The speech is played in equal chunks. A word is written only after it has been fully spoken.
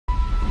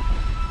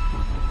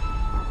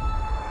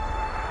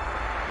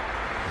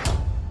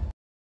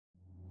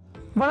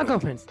வணக்கம்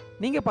ஃப்ரெண்ட்ஸ்,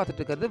 நீங்கள் பார்த்துட்டு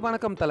இருக்கிறது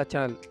வணக்கம் தலை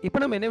சேனல். இப்போ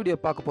நம்ம என்ன வீடியோ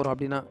பார்க்க போகிறோம்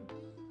அப்படின்னா,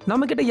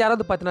 நம்மக்கிட்ட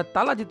யாராவது பார்த்தீங்கன்னா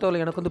தல அஜித் அவர்களை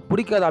எனக்கு வந்து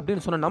பிடிக்காது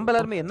அப்படின்னு சொன்னால் நம்ம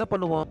எல்லாருமே என்ன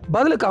பண்ணுவோம்?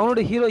 பதிலுக்கு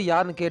அவனோட ஹீரோ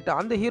யாருன்னு கேட்டு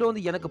அந்த ஹீரோ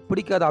வந்து எனக்கு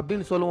பிடிக்காது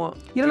அப்படின்னு சொல்லுவோம்.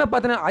 இல்லைன்னா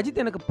பார்த்தீங்கன்னா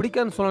அஜித் எனக்கு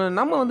பிடிக்காதுன்னு சொல்லணும்,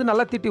 நம்ம வந்து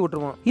நல்லா திட்டி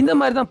விட்டுருவோம். இந்த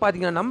மாதிரி தான்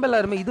பார்த்தீங்கன்னா நம்ம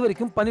எல்லாருமே இது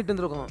வரைக்கும் பண்ணிட்டு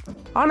இருந்திருக்கோம்.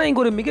 ஆனால்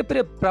இங்கே ஒரு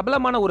மிகப்பெரிய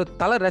பிரபலமான ஒரு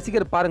தல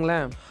ரசிகர்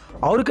பாருங்களேன்,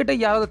 அவர்கிட்ட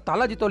யாராவது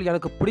தல அஜித் அவர்கள்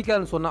எனக்கு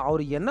பிடிக்காதுன்னு சொன்னால்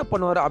அவர் என்ன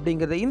பண்ணுவார்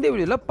அப்படிங்கிறத இந்த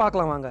வீடியோவில்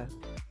பார்க்கலாம் வாங்க.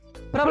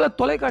 பிரபல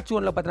தொலைக்காட்சி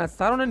ஒன்றில் பார்த்தீங்கன்னா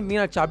சரவணன்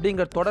மீனாட்சி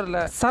அப்படிங்கிற தொடரில்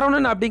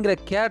சரவணன் அப்படிங்கிற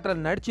கேரக்டர்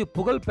நடித்து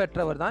புகழ்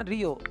பெற்றவர் தான்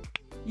ரியோ.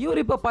 இவர்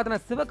இப்போ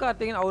பார்த்தீங்கன்னா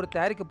சிவகார்த்திகேயன் அவர்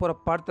தயாரிக்க போகிற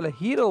படத்தில்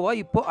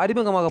ஹீரோவாக இப்போ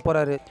அறிமுகமாக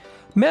போகிறாரு.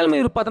 மேலும்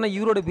இவர் பார்த்தீங்கன்னா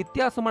இவரோட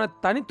வித்தியாசமான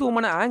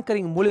தனித்துவமான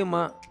ஆங்கரிங்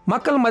மூலியமா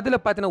மக்கள் மத்தியில்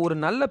பார்த்தீங்கன்னா ஒரு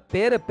நல்ல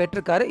பேரை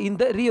பெற்றிருக்காரு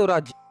இந்த ரியோ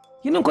ராஜ்.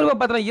 இன்னும் குறிப்பாக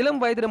பார்த்தீங்கன்னா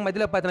இளம் வயதில்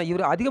மத்தியில் பார்த்தீங்கன்னா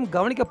இவர் அதிகம்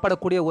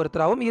கவனிக்கப்படக்கூடிய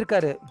ஒருத்தராகவும்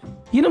இருக்காரு.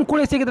 இன்னும்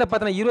கூட சீக்கிரத்தில்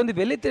பார்த்தீங்கன்னா இவர் வந்து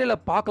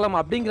வெள்ளித்திரையில் பார்க்கலாம்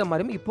அப்படிங்கிற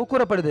மாதிரியும் இப்போ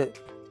கூறப்படுது.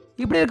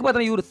 இப்படி இருக்கு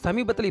பார்த்தீங்கன்னா இவர்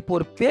சமீபத்தில் இப்போ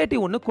ஒரு பேட்டி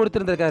ஒன்று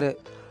கொடுத்துருந்துருக்காரு.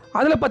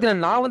 அதில்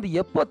பார்த்தீங்கன்னா நான் வந்து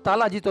எப்போ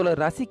தல அஜித்தோட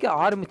ரசிக்க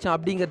ஆரம்பித்தேன்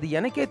அப்படிங்கிறது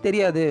எனக்கே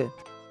தெரியாது.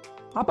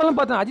 அப்போல்லாம்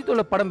பார்த்தீங்கன்னா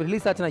அஜித்தோட படம்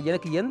ரிலீஸ் ஆச்சுன்னா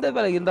எனக்கு எந்த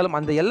வேலை இருந்தாலும்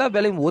அந்த எல்லா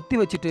வேலையும் ஒத்தி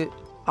வச்சுட்டு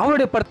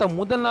அவருடைய படத்தை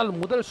முதல் நாள்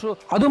முதல் ஷோ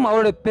அதுவும்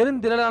அவருடைய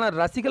பெருந்திரளான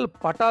ரசிகர்கள்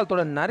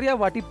பட்டாளத்தோட நிறைய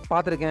வாட்டி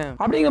பார்த்துருக்கேன்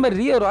அப்படிங்கிற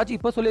மாதிரி ரியோ ராஜ்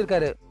இப்போ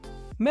சொல்லியிருக்காரு.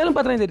 மேலும்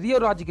பார்த்தீங்கன்னா இந்த ரியோ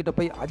ராஜ் கிட்ட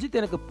போய் அஜித்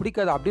எனக்கு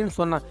பிடிக்காது அப்படின்னு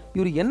சொன்னால்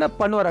இவர் என்ன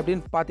பண்ணுவார்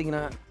அப்படின்னு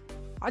பார்த்தீங்கன்னா,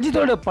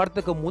 அஜித்தோட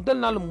படத்துக்கு முதல்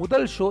நாள்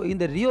முதல் ஷோ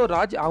இந்த ரியோ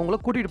ராஜ் அவங்கள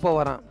கூட்டிகிட்டு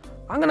போவாராம்.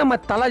 அங்கே நம்ம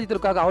தல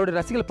அஜித்திற்காக அவருடைய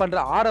ரசிகர்கள் பண்ணுற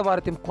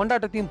ஆரவாரத்தையும்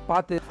கொண்டாட்டத்தையும்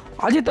பார்த்து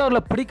அஜித்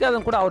அவர்களை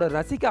பிடிக்காதவங்க கூட அவரை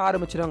ரசிக்க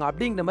ஆரம்பிச்சிருவாங்க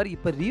அப்படிங்கிற மாதிரி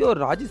இப்போ ரியோ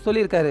ராஜ்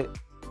சொல்லியிருக்காரு.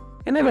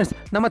 என்ன ஃப்ரெண்ட்ஸ்,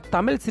 நம்ம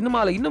தமிழ்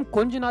சினிமாவில் இன்னும்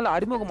கொஞ்ச நாள்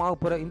அறிமுகமாக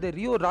போகிற இந்த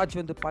ரியோ ராஜ்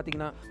வந்து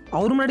பார்த்தீங்கன்னா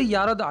அவர் முன்னாடி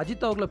யாராவது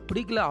அஜித் அவர்களை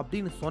பிடிக்கல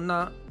அப்படின்னு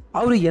சொன்னால்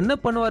அவர் என்ன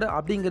பண்ணுவார்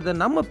அப்படிங்கிறத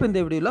நம்ம இப்போ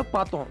இந்த வீடியோவில்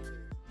பார்த்தோம்.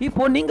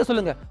 இப்போ நீங்கள்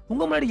சொல்லுங்கள்,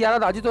 உங்கள் முன்னாடி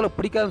யாராவது அஜித்தோட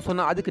பிடிக்காதுன்னு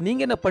சொன்னால் அதுக்கு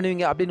நீங்கள் என்ன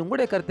பண்ணுவீங்க அப்படின்னு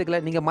உங்களுடைய கருத்துக்களை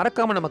நீங்கள்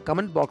மறக்காமல் நம்ம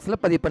கமெண்ட் பாக்ஸில்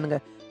பதிவு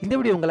பண்ணுங்கள். இந்த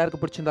வீடியோ உங்கள்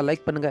எல்லாருக்கும் பிடிச்சிருந்தா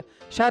லைக் பண்ணுங்கள்,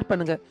 ஷேர்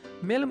பண்ணுங்கள்.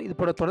 மேலும் இது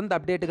போல தொடர்ந்து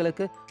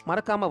அப்டேட்டுகளுக்கு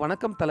மறக்காமல்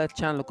வணக்கம் தல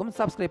சேனலுக்கும்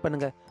சப்ஸ்கிரைப்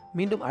பண்ணுங்கள்.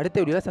 மீண்டும் அடுத்த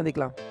வீடியோவில்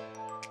சந்திக்கலாம்.